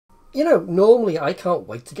You know, normally I can't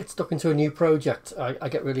wait to get stuck into a new project. I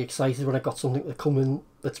get really excited when I've got something that come in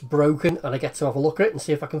that's broken and I get to have a look at it and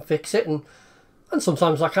see if I can fix it, and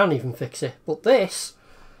sometimes I can even fix it. But this,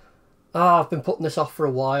 I've been putting this off for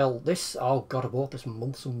a while. This, oh god, I bought this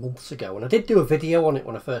months and months ago, and I did do a video on it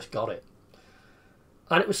when I first got it.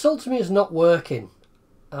 And it was sold to me as not working.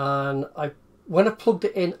 And when I plugged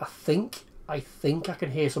it in, I think I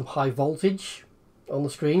can hear some high voltage on the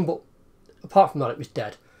screen, but apart from that, it was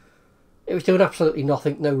dead. It was doing absolutely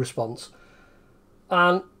nothing, no response.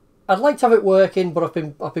 And I'd like to have it working, but I've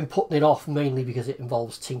been putting it off mainly because it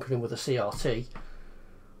involves tinkering with a CRT.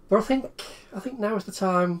 But I think now is the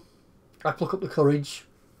time I pluck up the courage.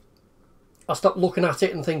 I stop looking at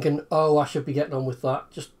it and thinking, oh, I should be getting on with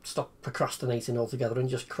that. Just stop procrastinating altogether and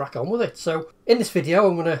just crack on with it. So in this video,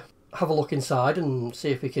 I'm going to have a look inside and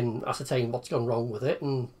see if we can ascertain what's gone wrong with it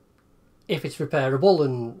and if it's repairable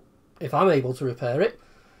and if I'm able to repair it.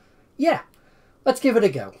 Yeah, let's give it a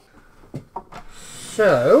go.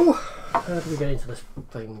 So, how do we get into this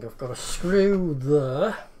thing? I've got a screw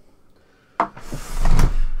there.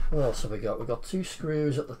 What else have we got? We've got 2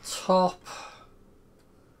 screws at the top.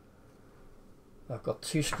 I've got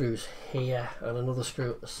 2 screws here and another screw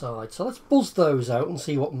at the side. So let's buzz those out and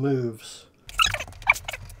see what moves.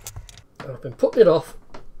 I've been putting it off.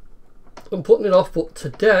 But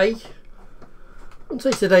today, I wouldn't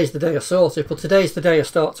say today's the day I sort it, but today's the day I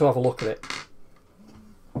start to have a look at it.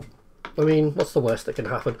 I mean, what's the worst that can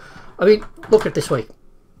happen? I mean, look at it this way.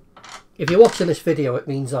 If you're watching this video, it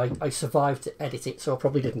means I survived to edit it, so I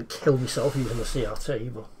probably didn't kill myself using the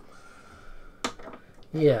CRT, but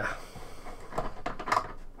yeah.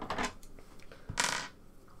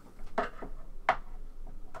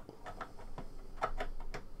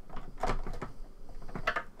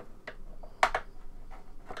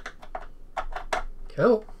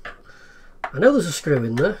 Oh, I know there's a screw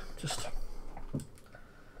in there, just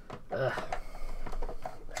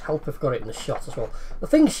help if I've got it in the shot as well. The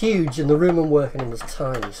thing's huge and the room I'm working in is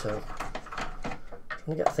tiny, so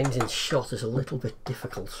trying to get things in shot is a little bit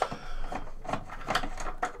difficult.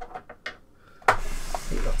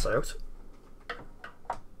 Think that's out.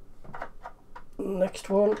 Next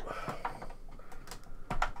one.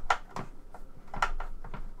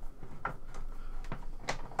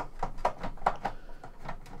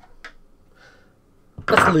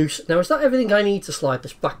 That's loose. Now, is that everything I need to slide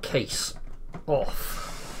this back case off?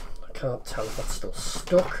 I can't tell if that's still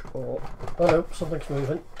stuck or... oh no, something's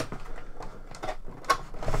moving.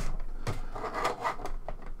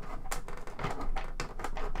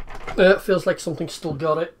 It feels like something's still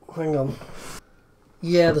got it. Hang on.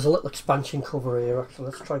 Yeah, there's a little expansion cover here actually.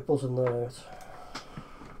 Let's try buzzing that out.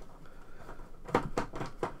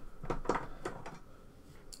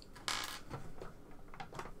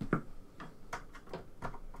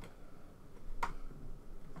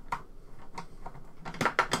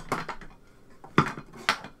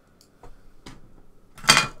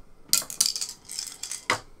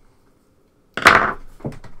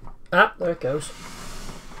 Ah, there it goes.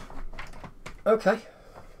 Okay.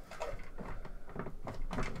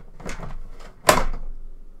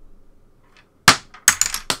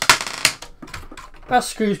 As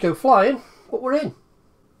screws go flying, but we're in.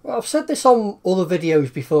 Well, I've said this on other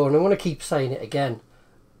videos before and I want to keep saying it again.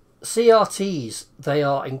 CRTs, they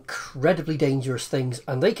are incredibly dangerous things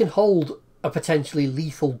and they can hold a potentially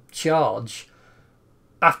lethal charge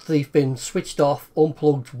after they've been switched off,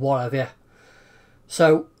 unplugged, whatever.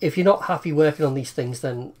 So if you're not happy working on these things,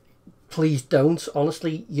 then please don't.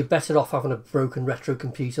 Honestly, you're better off having a broken retro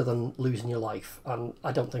computer than losing your life. And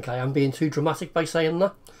I don't think I am being too dramatic by saying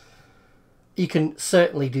that. You can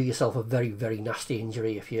certainly do yourself a very, very nasty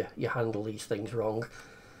injury if you handle these things wrong.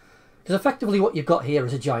 Because effectively what you've got here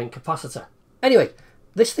is a giant capacitor. Anyway,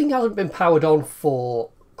 this thing hasn't been powered on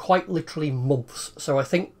for quite literally months. So I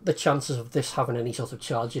think the chances of this having any sort of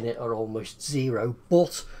charge in it are almost zero.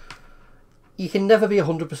 But you can never be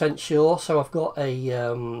 100% sure, so I've got a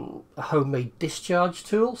homemade discharge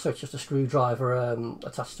tool, so it's just a screwdriver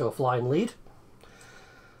attached to a flying lead.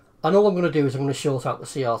 And all I'm going to do is I'm going to short out the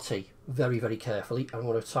CRT very, very carefully. I'm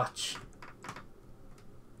going to attach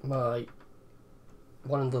my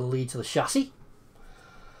one end of the lead to the chassis,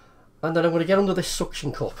 and then I'm going to get under this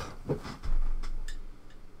suction cup.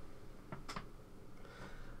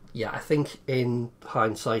 Yeah, I think in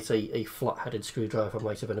hindsight a flat-headed screwdriver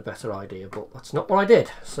might have been a better idea, but that's not what I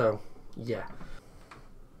did, so yeah.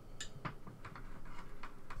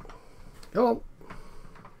 Go on.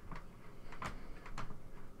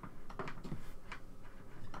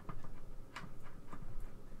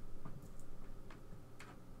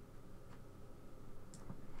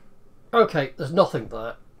 Okay, there's nothing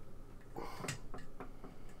there.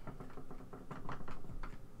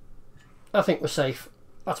 I think we're safe.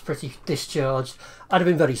 That's pretty discharged. I'd have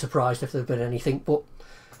been very surprised if there had been anything, but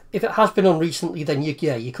if it has been on recently, then you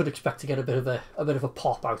could expect to get a bit of a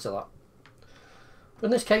pop out of that. But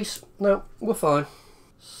in this case, no, we're fine.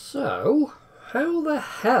 So, how the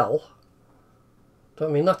hell? I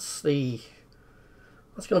mean, that's going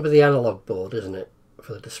to be the analog board, isn't it,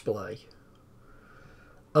 for the display?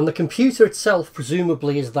 And the computer itself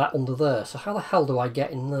presumably is that under there. So how the hell do I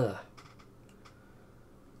get in there?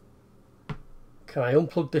 Can I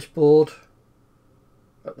unplug this board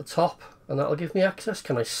at the top and that'll give me access?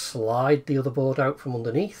 Can I slide the other board out from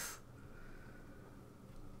underneath?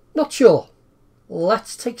 Not sure.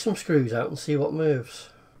 Let's take some screws out and see what moves.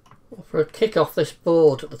 Well, for a kick-off, this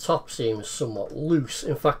board at the top seems somewhat loose.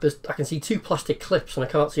 In fact, I can see 2 plastic clips and I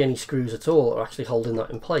can't see any screws at all that are actually holding that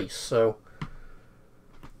in place. So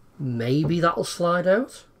maybe that'll slide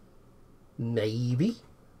out. Maybe.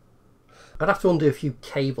 I'd have to undo a few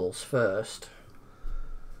cables first.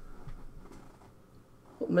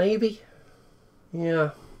 But maybe.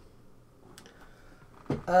 Yeah.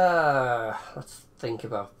 Let's think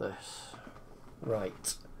about this.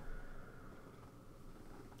 Right.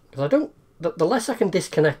 Because I don't... The less I can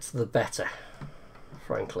disconnect, the better,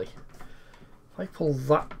 frankly. If I pull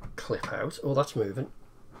that clip out... Oh, that's moving.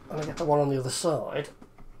 And I get the one on the other side.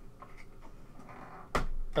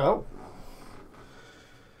 Oh.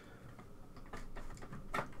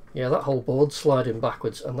 Yeah, that whole board's sliding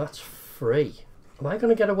backwards, and that's free. Am I going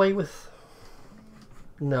to get away with...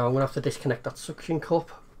 No, I'm going to have to disconnect that suction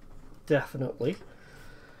cup. Definitely.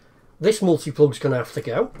 This multi-plug's going to have to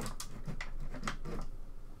go.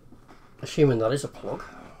 Assuming that is a plug.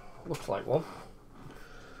 Looks like one.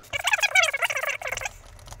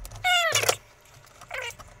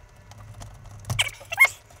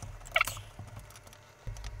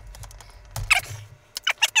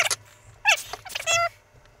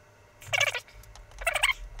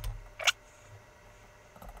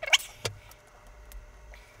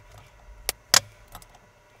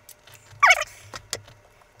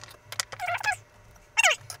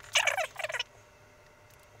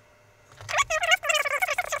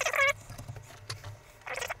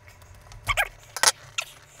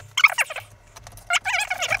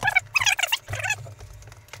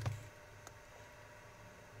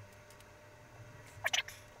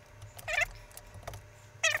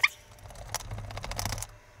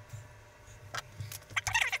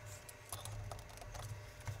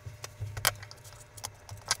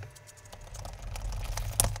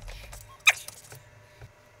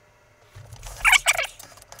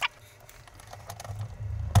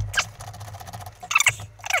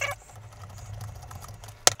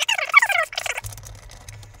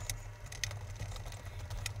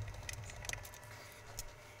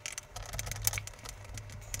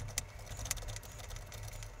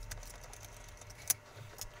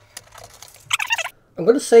 I'm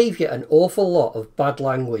going to save you an awful lot of bad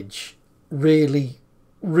language. Really,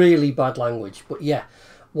 really bad language. But yeah,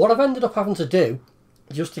 what I've ended up having to do,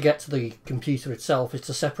 just to get to the computer itself, is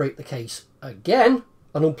to separate the case again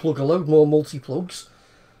and unplug a load more multi-plugs.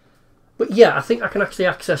 But yeah, I think I can actually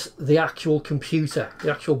access the actual computer, the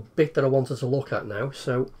actual bit that I wanted to look at now.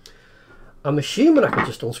 So I'm assuming I can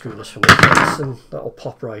just unscrew this from the case and that'll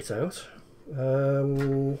pop right out.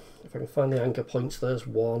 If I can find the anchor points, there's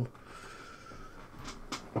one.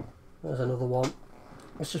 There's another one.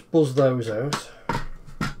 Let's just buzz those out.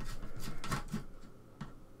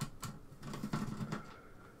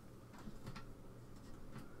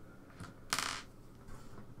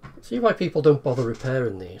 See why people don't bother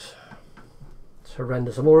repairing these. It's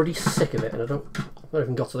horrendous. I'm already sick of it and I've not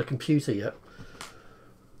even got to the computer yet.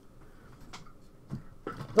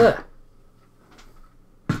 There.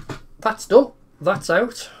 That's done. That's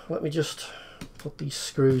out. Let me just put these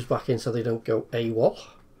screws back in so they don't go AWOL.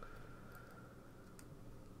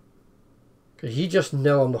 Because you just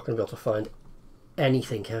know I'm not going to be able to find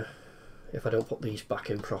anything here if I don't put these back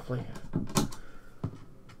in properly.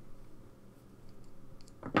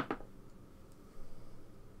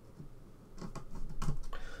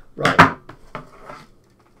 Right.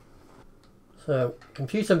 So,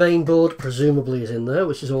 computer mainboard presumably is in there,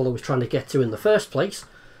 which is all I was trying to get to in the first place.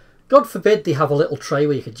 God forbid they have a little tray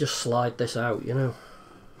where you could just slide this out, you know.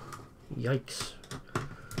 Yikes.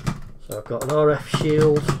 So I've got an RF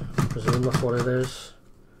shield. I presume that's what it is.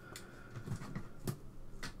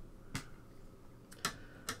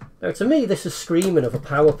 Now to me this is screaming of a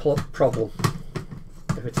power problem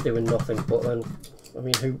if it's doing nothing, but then I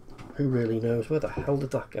mean who really knows? Where the hell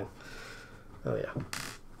did that go? Oh yeah.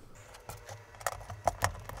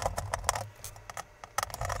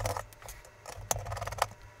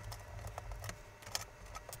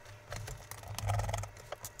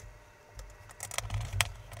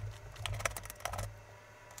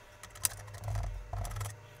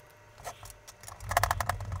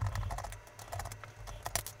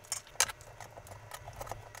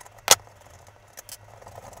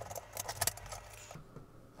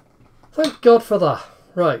 Thank God for that.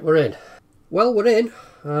 Right, we're in. Well, we're in,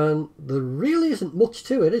 and there really isn't much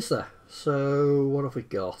to it, is there? So, what have we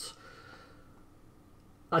got?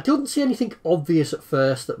 I didn't see anything obvious at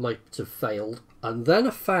first that might have failed, and then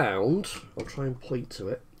I found, I'll try and point to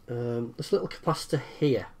it, this little capacitor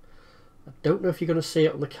here. I don't know if you're going to see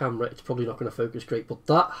it on the camera, it's probably not going to focus great, but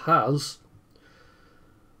that has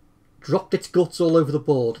dropped its guts all over the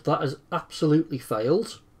board. That has absolutely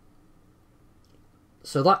failed.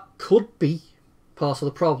 So that could be part of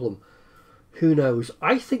the problem. Who knows?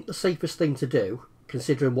 I think the safest thing to do,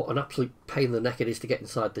 considering what an absolute pain in the neck it is to get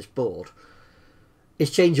inside this board, is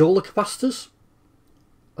change all the capacitors,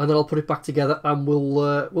 and then I'll put it back together and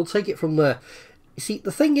we'll take it from there. You see,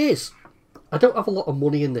 the thing is, I don't have a lot of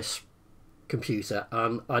money in this computer,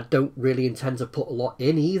 and I don't really intend to put a lot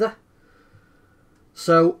in either.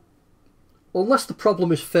 So, unless the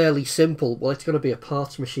problem is fairly simple, well, it's going to be a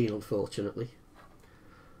parts machine, unfortunately.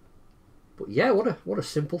 But yeah, what a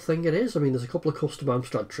simple thing it is. I mean, there's a couple of custom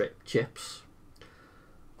Amstrad chips.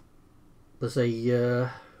 There's a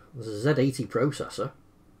Z80 processor.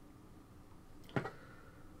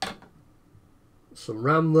 Some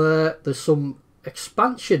RAM there. There's some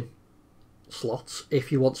expansion slots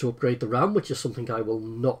if you want to upgrade the RAM, which is something I will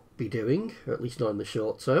not be doing, or at least not in the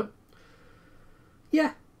short term.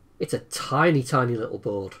 Yeah, it's a tiny, tiny little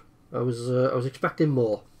board. I was expecting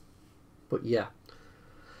more, but yeah.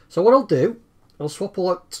 So what I'll do, I'll swap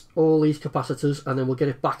out all these capacitors and then we'll get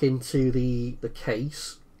it back into the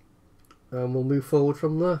case and we'll move forward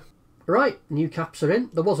from there. Right, new caps are in.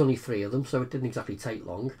 There was only 3 of them, so it didn't exactly take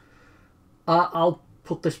long. I'll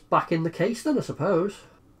put this back in the case then, I suppose.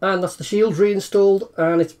 And that's the shield reinstalled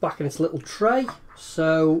and it's back in its little tray.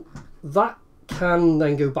 So that can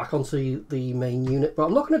then go back onto the main unit, but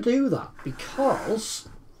I'm not going to do that because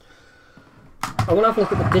I'm going to have a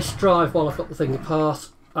look at the disk drive while I've got the thing apart.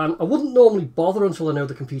 And I wouldn't normally bother until I know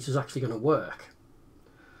the computer's actually going to work.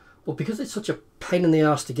 But because it's such a pain in the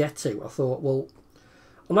arse to get to, I thought, well,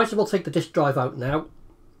 I might as well take the disk drive out now,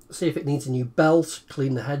 see if it needs a new belt,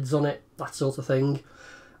 clean the heads on it, that sort of thing.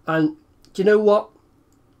 And do you know what?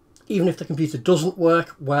 Even if the computer doesn't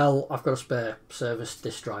work, well, I've got a spare service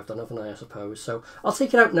disk drive then, haven't I suppose. So I'll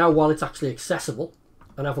take it out now while it's actually accessible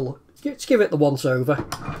and have a look. Let's give it the once over.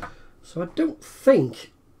 So I don't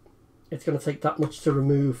think it's going to take that much to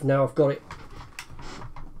remove. Now I've got it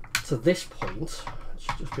to this point. It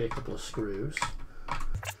should just be a couple of screws.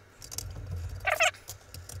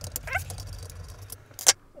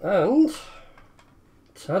 And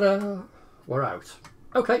ta-da, we're out.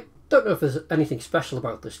 Okay, don't know if there's anything special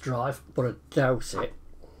about this drive, but I doubt it.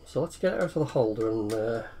 So let's get it out of the holder and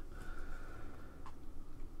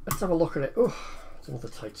let's have a look at it. Oh, it's another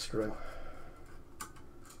tight screw.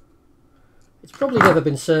 It's probably never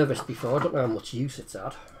been serviced before, I don't know how much use it's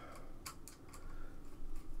had.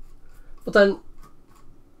 But then,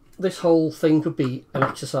 this whole thing could be an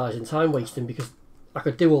exercise in time wasting because I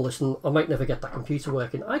could do all this and I might never get that computer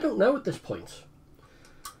working. I don't know at this point.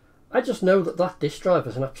 I just know that that disk drive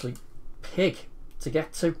is an absolute pig to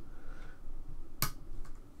get to.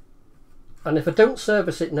 And if I don't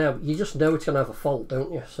service it now, you just know it's going to have a fault,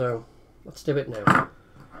 don't you? So, let's do it now.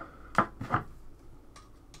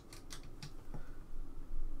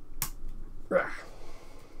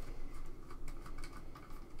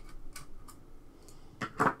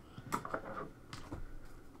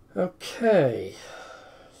 Okay,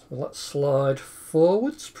 so let's slide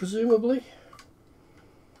forwards, presumably.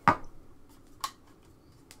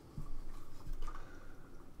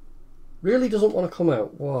 Really doesn't want to come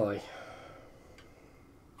out. Why?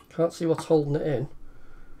 Can't see what's holding it in.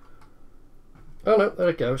 Oh no, there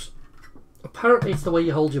it goes. Apparently it's the way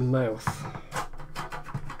you hold your mouth.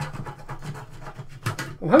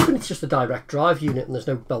 I'm hoping it's just a direct drive unit and there's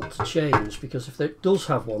no belt to change, because if it does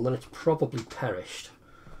have one then it's probably perished.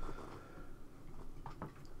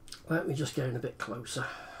 Let me just get in a bit closer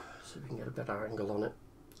so we can get a better angle on it.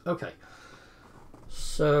 Okay,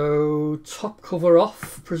 so top cover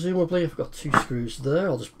off, presumably. I've got 2 screws there,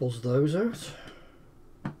 I'll just buzz those out.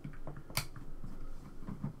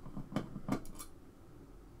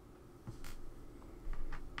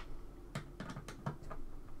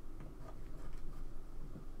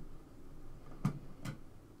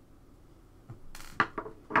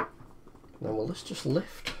 Now will this just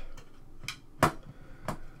lift?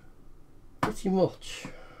 Pretty much.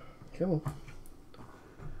 Come on.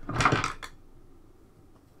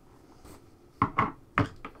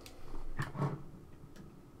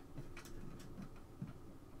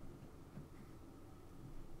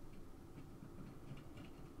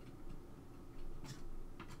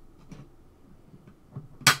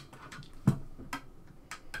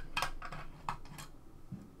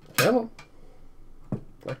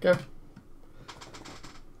 go.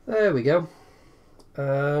 There we go.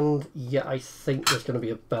 And yeah, I think there's going to be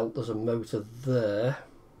a belt. There's a motor there.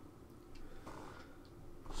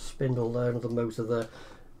 Spindle there, another motor there.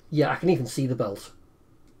 Yeah, I can even see the belt.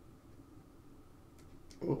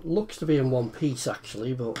 It looks to be in one piece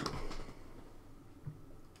actually, but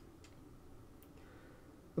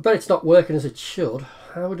I bet it's not working as it should.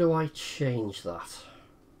 How do I change that?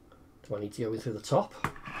 Do I need to go in through the top?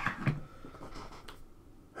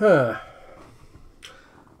 Huh.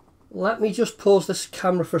 Let me just pause this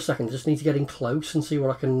camera for a second. Just need to get in close and see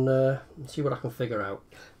what I can figure out.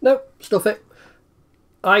 No, stuff it.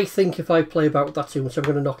 I think if I play about with that too much, I'm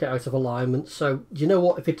going to knock it out of alignment. So, you know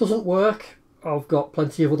what? If it doesn't work, I've got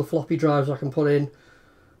plenty of other floppy drives I can put in.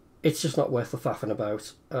 It's just not worth the faffing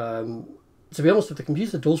about. To be honest, if the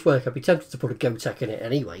computer does work, I'd be tempted to put a GoTech in it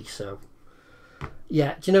anyway. So,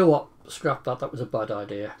 yeah, do you know what? Scrap that. That was a bad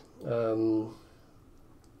idea.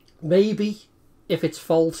 Maybe if it's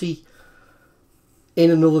faulty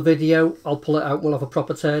in another video, I'll pull it out. We'll have a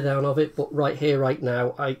proper teardown of it. But right here, right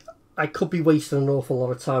now, I could be wasting an awful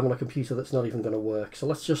lot of time on a computer that's not even going to work. So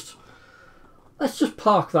let's just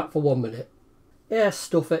park that for 1 minute. Yeah,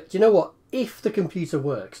 stuff it. Do you know what? If the computer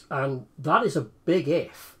works, and that is a big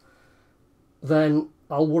if, then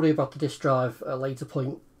I'll worry about the disk drive at a later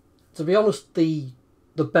point. To be honest, the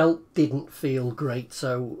belt didn't feel great,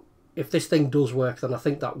 so if this thing does work, then I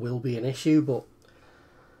think that will be an issue. But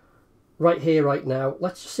right here, right now,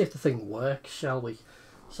 let's just see if the thing works, shall we?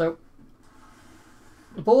 So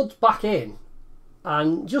the board's back in,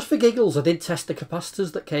 and just for giggles, I did test the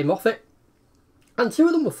capacitors that came off it, and 2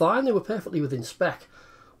 of them were fine. They were perfectly within spec.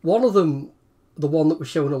 One of them, the one that was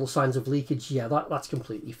showing all the signs of leakage, yeah, that's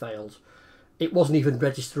completely failed. It wasn't even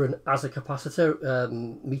registering as a capacitor.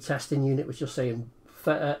 My testing unit was just saying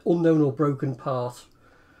unknown or broken part,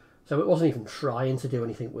 so it wasn't even trying to do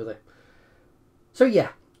anything with it. So yeah,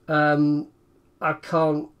 I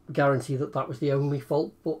can't guarantee that that was the only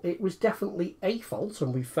fault, but it was definitely a fault,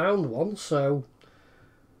 and we found one, so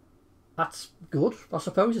that's good, I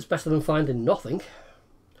suppose. It's better than finding nothing.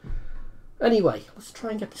 Anyway, let's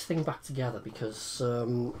try and get this thing back together, because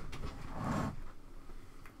the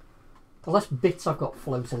less bits I've got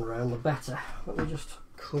floating around, the better. Let me just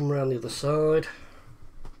come around the other side.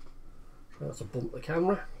 Try not to bump the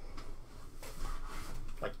camera.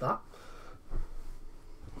 Like that.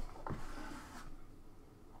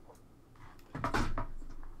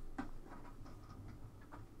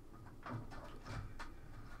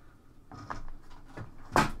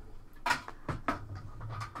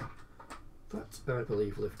 That, I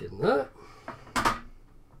believe, lived in there.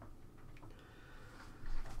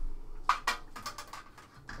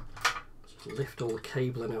 Just lift all the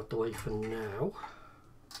cabling out the way for now.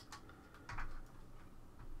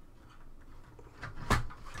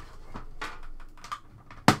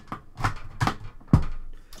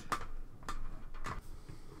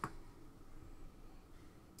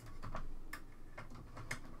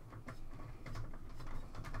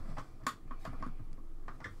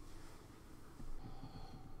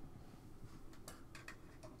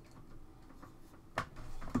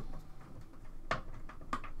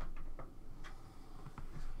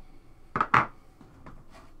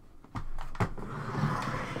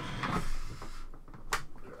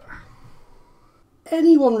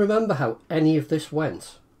 Anyone remember how any of this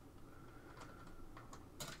went?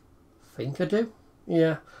 Think I do.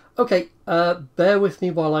 Yeah. Okay, bear with me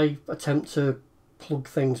while I attempt to plug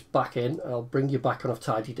things back in. I'll bring you back when I've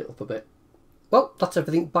tidied it up a bit. Well, that's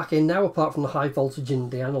everything back in now, apart from the high voltage in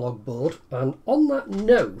the analog board. And on that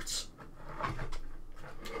note,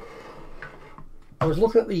 I was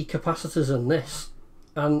looking at the capacitors in this,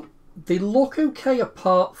 and they look okay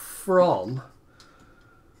apart from...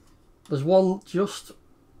 There's one just,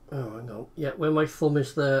 oh hang on, yeah, where my thumb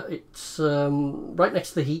is there, it's right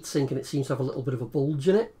next to the heatsink, and it seems to have a little bit of a bulge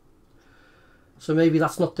in it. So maybe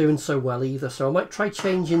that's not doing so well either, so I might try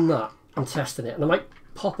changing that and testing it, and I might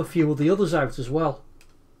pop a few of the others out as well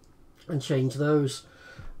and change those.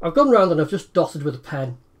 I've gone round and I've just dotted with a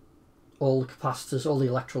pen all the capacitors, all the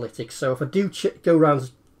electrolytics, so if I do go round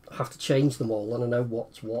and have to change them all, then I know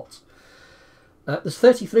what's what. There's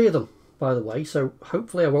 33 of them, by the way, so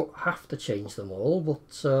hopefully I won't have to change them all,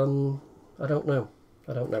 but I don't know.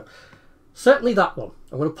 I don't know. Certainly that one.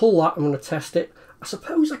 I'm going to pull that, I'm going to test it. I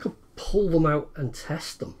suppose I could pull them out and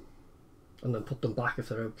test them and then put them back if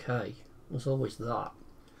they're okay. There's always that.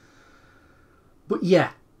 But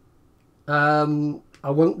yeah, I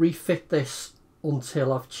won't refit this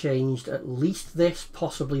until I've changed at least this,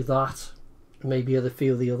 possibly that, maybe a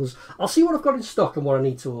few of the others. I'll see what I've got in stock and what I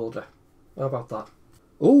need to order. How about that?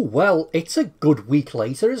 Oh, well, it's a good week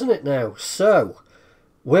later, isn't it now? So,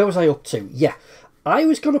 where was I up to? Yeah, I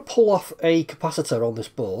was going to pull off a capacitor on this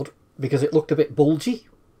board because it looked a bit bulgy.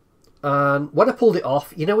 And when I pulled it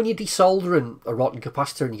off, you know when you're desoldering a rotten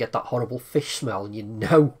capacitor and you get that horrible fish smell and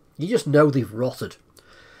you just know they've rotted.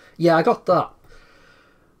 Yeah, I got that.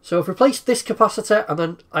 So I've replaced this capacitor and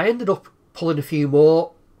then I ended up pulling a few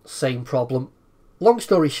more. Same problem. Long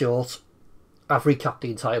story short, I've recapped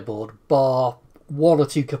the entire board, bar one or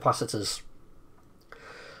two capacitors.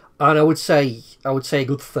 And I would say a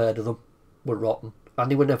good third of them were rotten and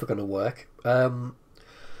they were never going to work.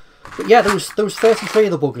 But yeah, there was 33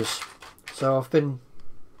 of the buggers. So I've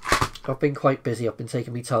been quite busy. I've been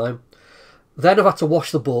taking my time. Then I've had to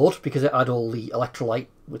wash the board because it had all the electrolyte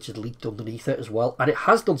which had leaked underneath it as well, and it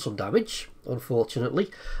has done some damage, unfortunately.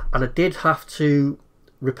 And I did have to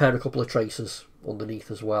repair a couple of tracers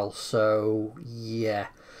underneath as well. So yeah.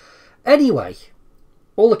 Anyway,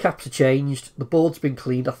 all the caps are changed. The board's been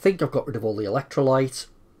cleaned. I think I've got rid of all the electrolyte.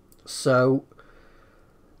 So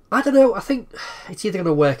I don't know. I think it's either going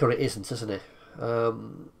to work or it isn't, isn't it?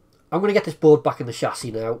 I'm going to get this board back in the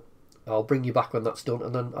chassis now. I'll bring you back when that's done,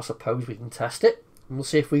 and then I suppose we can test it and we'll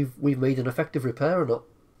see if we've made an effective repair or not.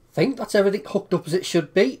 I think that's everything hooked up as it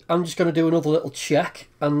should be. I'm just going to do another little check,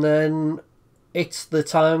 and then it's the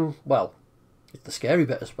time. Well, it's the scary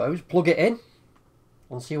bit, I suppose. Plug it in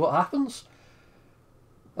and see what happens.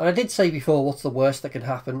 And I did say before, what's the worst that can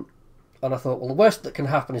happen? And I thought, well, the worst that can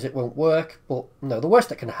happen is it won't work. But no, the worst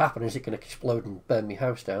that can happen is it can explode and burn my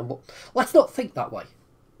house down. But let's not think that way.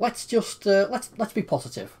 Let's just let's be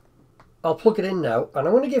positive. I'll plug it in now, and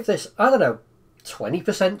I'm going to give this, I don't know,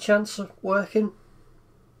 20% chance of working.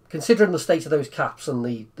 Considering the state of those caps and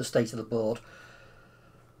the state of the board.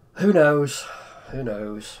 Who knows? Who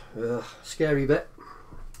knows? Ugh, scary bit.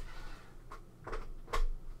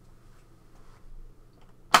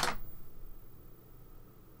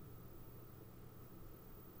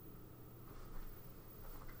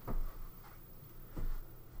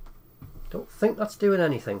 Don't think that's doing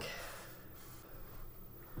anything.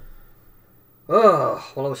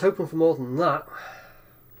 Oh, well, I was hoping for more than that.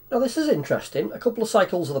 Now this is interesting. A couple of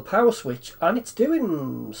cycles of the power switch and it's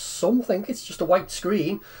doing something. It's just a white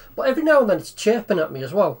screen, but every now and then it's chirping at me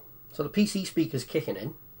as well. So the PC speaker's kicking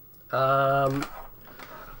in.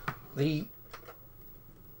 The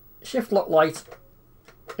shift lock light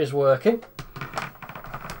is working.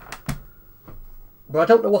 But I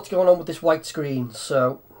don't know what's going on with this white screen,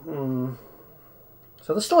 so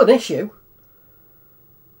so there's still an issue.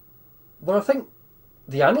 But I think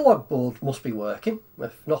the analog board must be working,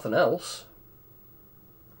 if nothing else.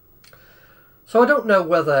 So I don't know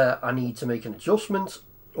whether I need to make an adjustment,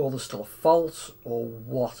 or there's still a fault, or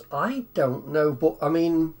what. I don't know, but I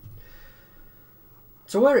mean,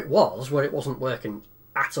 so where it wasn't working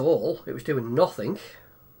at all, it was doing nothing.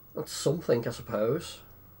 That's something, I suppose.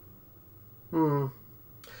 Don't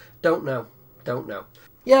know.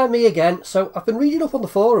 Yeah, me again. So I've been reading up on the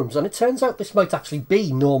forums and it turns out this might actually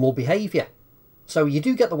be normal behaviour. So you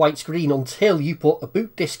do get the white screen until you put a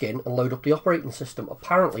boot disk in and load up the operating system.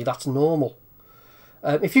 Apparently that's normal.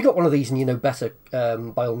 If you got one of these and you know better,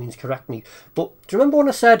 by all means correct me. But do you remember when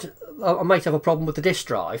I said I might have a problem with the disk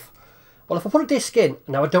drive? Well, if I put a disk in,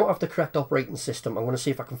 now I don't have the correct operating system. I'm going to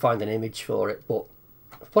see if I can find an image for it. But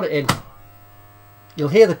if I put it in, you'll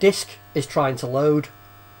hear the disk is trying to load.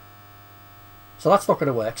 So that's not going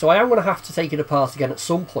to work. So I am going to have to take it apart again at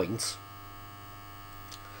some point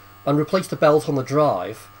and replace the belt on the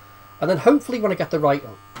drive. And then hopefully when I get the right...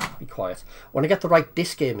 Oh, be quiet. When I get the right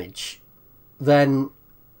disk image, then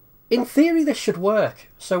in theory this should work.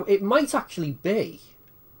 So it might actually be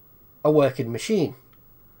a working machine.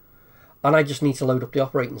 And I just need to load up the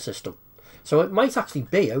operating system. So it might actually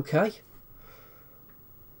be okay.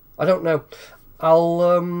 I don't know.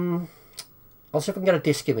 I'll see if I can get a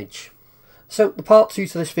disk image. So the part 2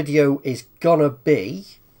 to this video is gonna be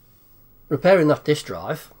repairing that disk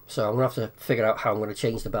drive. So I'm gonna have to figure out how I'm gonna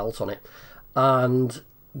change the belt on it and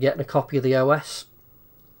getting a copy of the OS.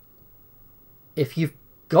 If you've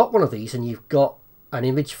got one of these and you've got an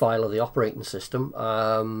image file of the operating system,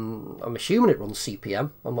 I'm assuming it runs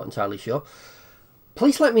CPM, I'm not entirely sure.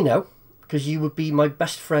 Please let me know, because you would be my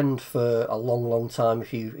best friend for a long time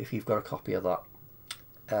if you've got a copy of that.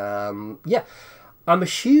 Yeah, I'm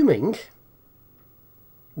assuming,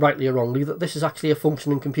 rightly or wrongly, that this is actually a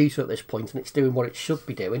functioning computer at this point and it's doing what it should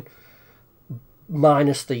be doing,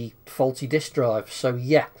 minus the faulty disk drive. So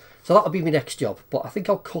yeah, so that'll be my next job, but I think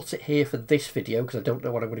I'll cut it here for this video because I don't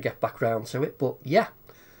know when I'm going to get back round to it. But yeah,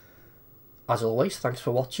 as always, thanks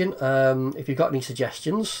for watching. If you've got any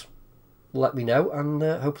suggestions, let me know, and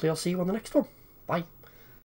hopefully I'll see you on the next one. Bye.